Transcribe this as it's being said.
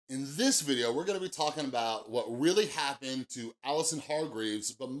In this video, we're gonna be talking about what really happened to Allison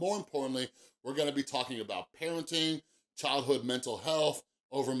Hargeeves, but more importantly, we're gonna be talking about parenting, childhood mental health,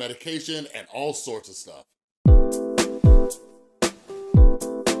 over-medication, and all sorts of stuff.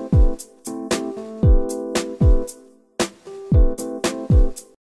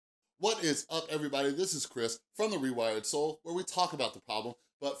 What is up, everybody? This is Chris from the Rewired Soul, where we talk about the problem,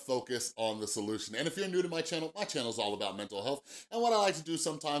 but focus on the solution. And if you're new to my channel is all about mental health. And what I like to do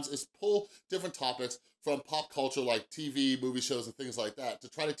sometimes is pull different topics from pop culture like TV, movie shows, and things like that to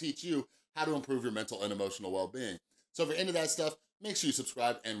try to teach you how to improve your mental and emotional well-being. So if you're into that stuff, make sure you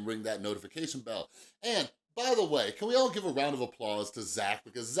subscribe and ring that notification bell. And by the way, can we all give a round of applause to Zach,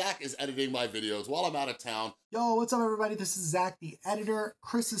 because Zach is editing my videos while I'm out of town. Yo, what's up, everybody? This is Zach, the editor.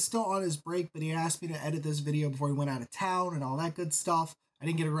 Chris is still on his break, but he asked me to edit this video before he went out of town and all that good stuff. I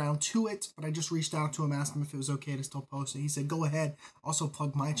didn't get around to it, but I just reached out to him, asked him if it was okay to still post it. He said, go ahead. Also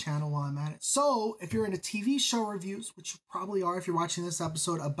plug my channel while I'm at it. So if you're into TV show reviews, which you probably are if you're watching this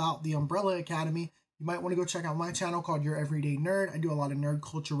episode about the Umbrella Academy, you might want to go check out my channel called Your Everyday Nerd. I do a lot of nerd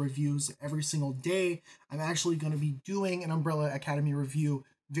culture reviews every single day. I'm actually going to be doing an Umbrella Academy review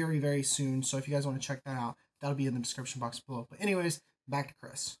very, very soon. So if you guys want to check that out, that'll be in the description box below. But anyways, back to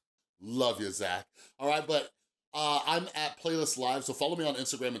Chris. Love you, Zach. All right, but I'm at Playlist Live, so follow me on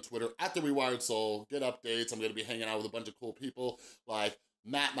Instagram and Twitter at The Rewired Soul. Get updates. I'm going to be hanging out with a bunch of cool people like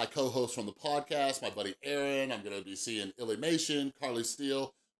Matt, my co-host from the podcast, my buddy Aaron. I'm going to be seeing Illymation, Carly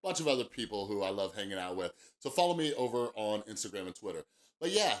Steele, bunch of other people who I love hanging out with. So follow me over on Instagram and Twitter. But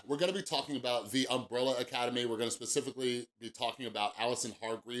yeah, we're gonna be talking about the Umbrella Academy. We're gonna specifically be talking about Allison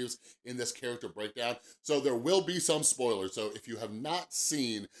Hargeeves in this character breakdown. So there will be some spoilers. So if you have not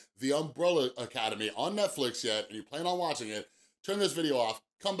seen the Umbrella Academy on Netflix yet, and you plan on watching it, turn this video off,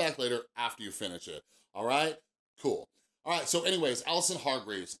 come back later after you finish it, all right? Cool. All right, so anyways, Allison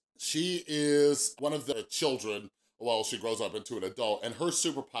Hargeeves, she is one of the children. Well, she grows up into an adult, and her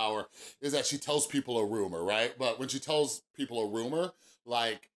superpower is that she tells people a rumor, right? But when she tells people a rumor,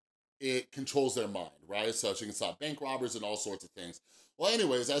 like, it controls their mind, right? So she can stop bank robbers and all sorts of things. Well,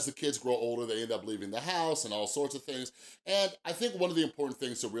 anyways, as the kids grow older, they end up leaving the house and all sorts of things. And I think one of the important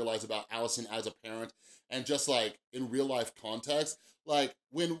things to realize about Allison as a parent, and just like in real life context, like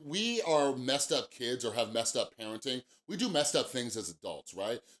when we are messed up kids or have messed up parenting, we do messed up things as adults,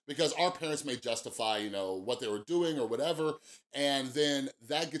 right? Because our parents may justify, you know, what they were doing or whatever, and then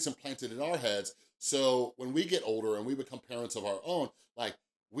that gets implanted in our heads. So when we get older and we become parents of our own, like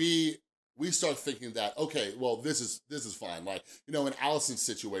we start thinking that, okay, well, this is fine. Like, you know, in Allison's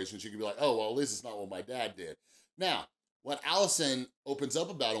situation, she could be like, oh, well, at least it's not what my dad did. Now, what Allison opens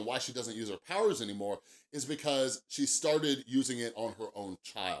up about and why she doesn't use her powers anymore is because she started using it on her own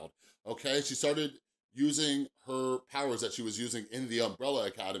child, okay? She started using her powers that she was using in the Umbrella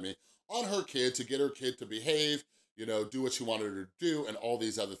Academy on her kid to get her kid to behave, you know, do what she wanted her to do and all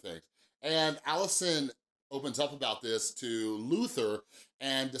these other things. And Allison opens up about this to Luther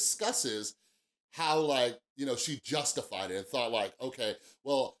and discusses how, like, you know, she justified it and thought like, okay,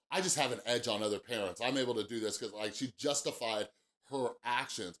 well, I just have an edge on other parents. I'm able to do this because, like, she justified her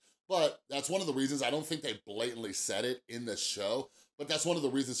actions. But that's one of the reasons, I don't think they blatantly said it in the show, but that's one of the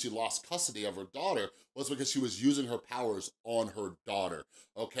reasons she lost custody of her daughter, was because she was using her powers on her daughter,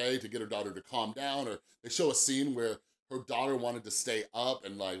 okay? To get her daughter to calm down. Or they show a scene where her daughter wanted to stay up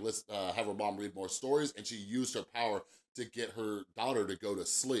and like let's have her mom read more stories, and she used her power to get her daughter to go to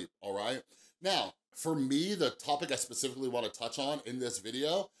sleep, all right? Now, for me, the topic I specifically want to touch on in this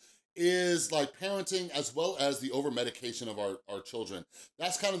video is like parenting as well as the over-medication of our children.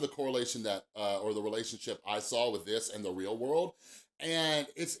 That's kind of the correlation that, or the relationship I saw with this and the real world. And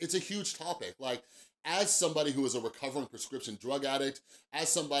it's a huge topic. Like, as somebody who is a recovering prescription drug addict, as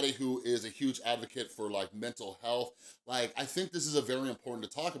somebody who is a huge advocate for like mental health, like I think this is a very important to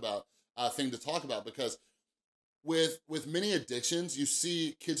talk about, thing to talk about, because with many addictions, you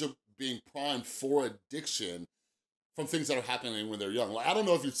see kids are being primed for addiction from things that are happening when they're young. Like, I don't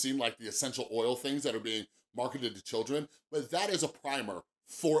know if you've seen like the essential oil things that are being marketed to children, but that is a primer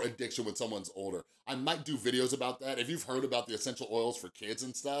for addiction when someone's older. I might do videos about that. If you've heard about the essential oils for kids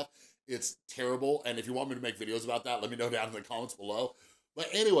and stuff, it's terrible. And if you want me to make videos about that, let me know down in the comments below. But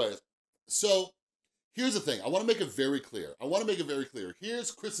anyways, so here's the thing. I wanna make it very clear.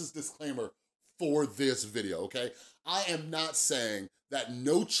 Here's Chris's disclaimer for this video, okay? I am not saying that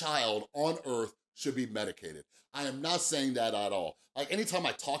no child on earth should be medicated. I am not saying that at all. Like, anytime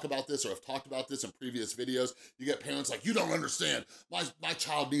I talk about this, or I've talked about this in previous videos, you get parents like, you don't understand, my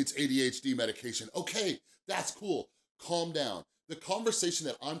child needs ADHD medication. Okay, that's cool, calm down. The conversation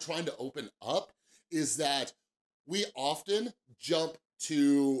that I'm trying to open up is that we often jump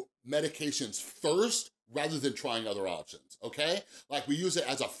to medications first rather than trying other options, okay? Like we use it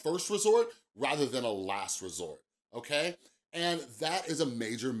as a first resort rather than a last resort, okay? And that is a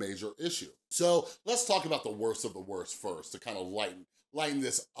major, major issue. So let's talk about the worst of the worst first to kind of lighten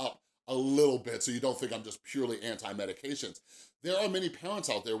this up a little bit so you don't think I'm just purely anti-medications. There are many parents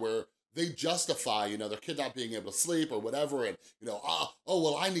out there where they justify, you know, their kid not being able to sleep or whatever, and, you know, oh,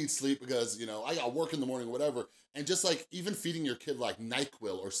 well, I need sleep because, you know, I got work in the morning or whatever, and just like even feeding your kid like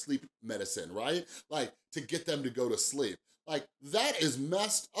NyQuil or sleep medicine, right? Like to get them to go to sleep. Like that is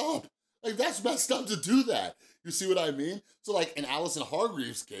messed up. Like that's messed up to do that. You see what I mean? So like in Allison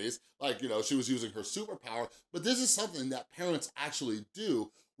Hargeeves' case, like, you know, she was using her superpower, but this is something that parents actually do,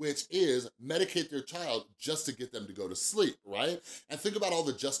 which is medicate their child just to get them to go to sleep, right? And think about all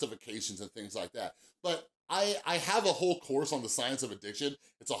the justifications and things like that. But I have a whole course on the science of addiction.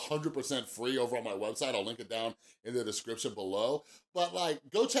 It's 100% free over on my website. I'll link it down in the description below. But like,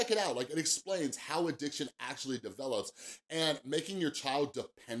 go check it out. Like it explains how addiction actually develops, and making your child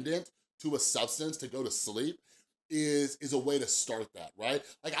dependent to a substance to go to sleep is a way to start that, right?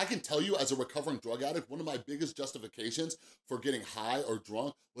 Like I can tell you as a recovering drug addict, one of my biggest justifications for getting high or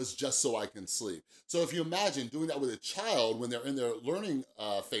drunk was just so I can sleep. So if you imagine doing that with a child when they're in their learning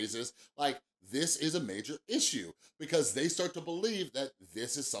phases, like this is a major issue because they start to believe that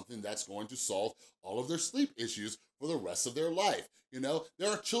this is something that's going to solve all of their sleep issues for the rest of their life. You know, there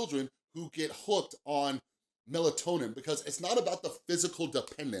are children who get hooked on melatonin because it's not about the physical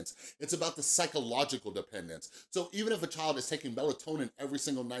dependence, it's about the psychological dependence. So even if a child is taking melatonin every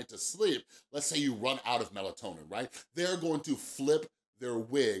single night to sleep, let's say you run out of melatonin, right? They're going to flip their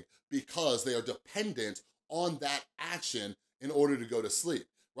wig because they are dependent on that action in order to go to sleep,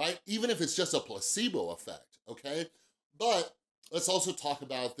 right? Even if it's just a placebo effect, okay? But let's also talk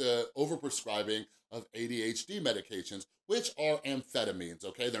about the overprescribing of ADHD medications, which are amphetamines,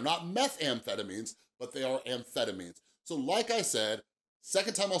 okay? They're not methamphetamines, but they are amphetamines. So like I said,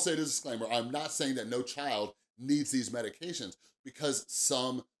 second time I'll say this disclaimer, I'm not saying that no child needs these medications because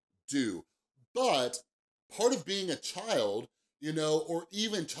some do. But part of being a child, you know, or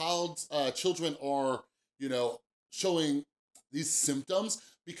even children are, you know, showing these symptoms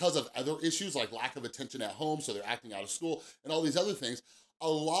because of other issues like lack of attention at home, so they're acting out of school and all these other things. A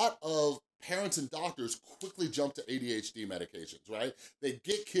lot of parents and doctors quickly jump to ADHD medications, right? They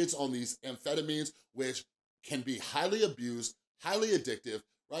get kids on these amphetamines, which can be highly abused, highly addictive,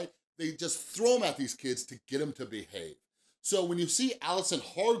 right? They just throw them at these kids to get them to behave. So when you see Allison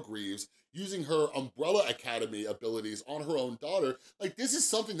Hargeeves using her Umbrella Academy abilities on her own daughter, like this is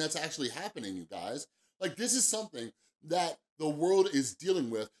something that's actually happening, you guys. Like this is something that the world is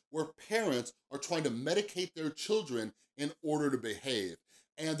dealing with where parents are trying to medicate their children in order to behave.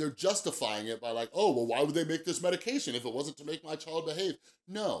 And they're justifying it by like, oh, well, why would they make this medication if it wasn't to make my child behave?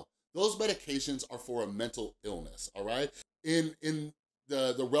 No, those medications are for a mental illness, all right? In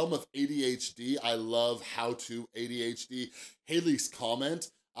the realm of ADHD, I love How to ADHD. Haley's Comment,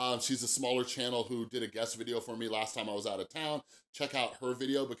 she's a smaller channel who did a guest video for me last time I was out of town. Check out her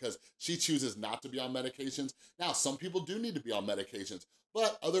video because she chooses not to be on medications. Now, some people do need to be on medications,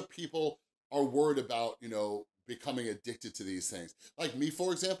 but other people are worried about, you know, becoming addicted to these things. Like me,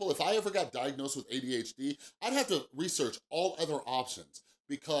 for example, if I ever got diagnosed with ADHD, I'd have to research all other options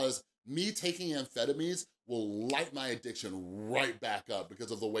because me taking amphetamines will light my addiction right back up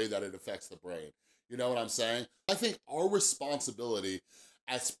because of the way that it affects the brain. You know what I'm saying? I think our responsibility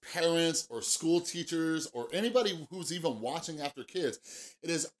as parents or school teachers or anybody who's even watching after kids, it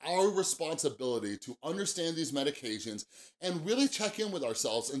is our responsibility to understand these medications and really check in with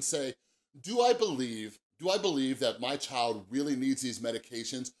ourselves and say, do I believe that my child really needs these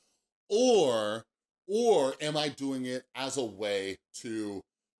medications, or am I doing it as a way to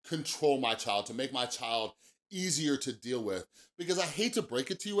control my child, to make my child easier to deal with? Because I hate to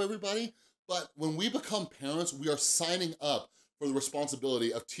break it to you, everybody, but when we become parents, we are signing up for the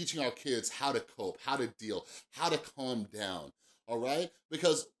responsibility of teaching our kids how to cope, how to deal, how to calm down, all right?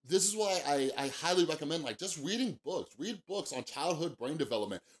 Because this is why I highly recommend like just reading books. Read books on childhood brain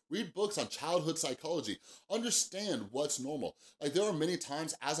development. Read books on childhood psychology. Understand what's normal. Like there are many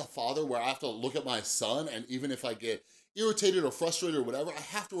times as a father where I have to look at my son, and even if I get irritated or frustrated or whatever, I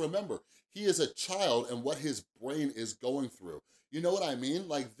have to remember he is a child and what his brain is going through. You know what I mean?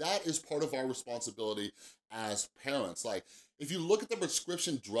 Like that is part of our responsibility as parents. Like if you look at the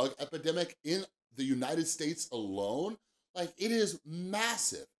prescription drug epidemic in the United States alone, like it is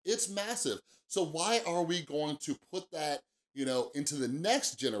massive, it's massive. So why are we going to put that, you know, into the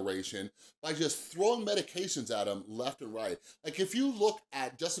next generation by just throwing medications at them left and right? Like if you look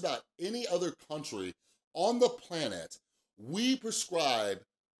at just about any other country on the planet, we prescribe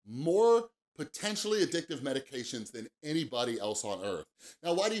more potentially addictive medications than anybody else on Earth.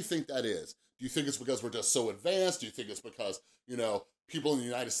 Now, why do you think that is? Do you think it's because we're just so advanced? Do you think it's because, you know, people in the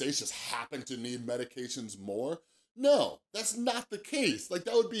United States just happen to need medications more? No, that's not the case. Like,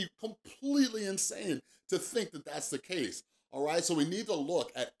 that would be completely insane to think that that's the case, all right? So we need to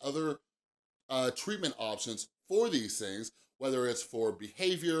look at other treatment options for these things, whether it's for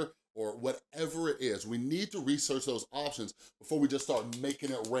behavior or whatever it is. We need to research those options before we just start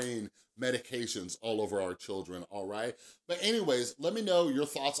making it rain medications all over our children, all right? But anyways, let me know your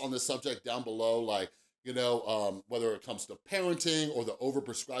thoughts on this subject down below, like, you know, whether it comes to parenting or the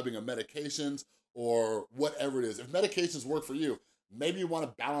overprescribing of medications or whatever it is. If medications work for you, maybe you want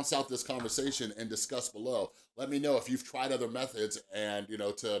to balance out this conversation and discuss below. Let me know if you've tried other methods and, you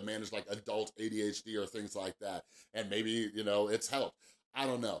know, to manage like adult ADHD or things like that. And maybe, you know, it's helped. I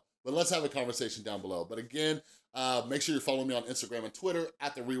don't know. But let's have a conversation down below. But again, make sure you follow me on Instagram and Twitter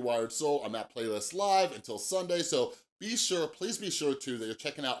at The Rewired Soul. I'm at Playlist Live until Sunday. So be sure, please be sure too, that you're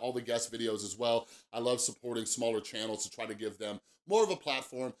checking out all the guest videos as well. I love supporting smaller channels to try to give them more of a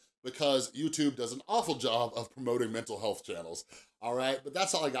platform because YouTube does an awful job of promoting mental health channels. All right, but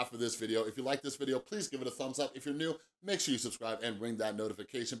that's all I got for this video. If you like this video, please give it a thumbs up. If you're new, make sure you subscribe and ring that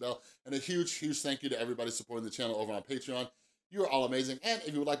notification bell. And a huge, huge thank you to everybody supporting the channel over on Patreon. You are all amazing. And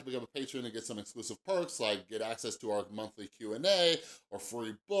if you would like to become a patron and get some exclusive perks, like get access to our monthly Q&A or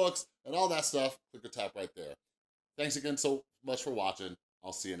free books and all that stuff, click or tap right there. Thanks again so much for watching.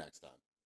 I'll see you next time.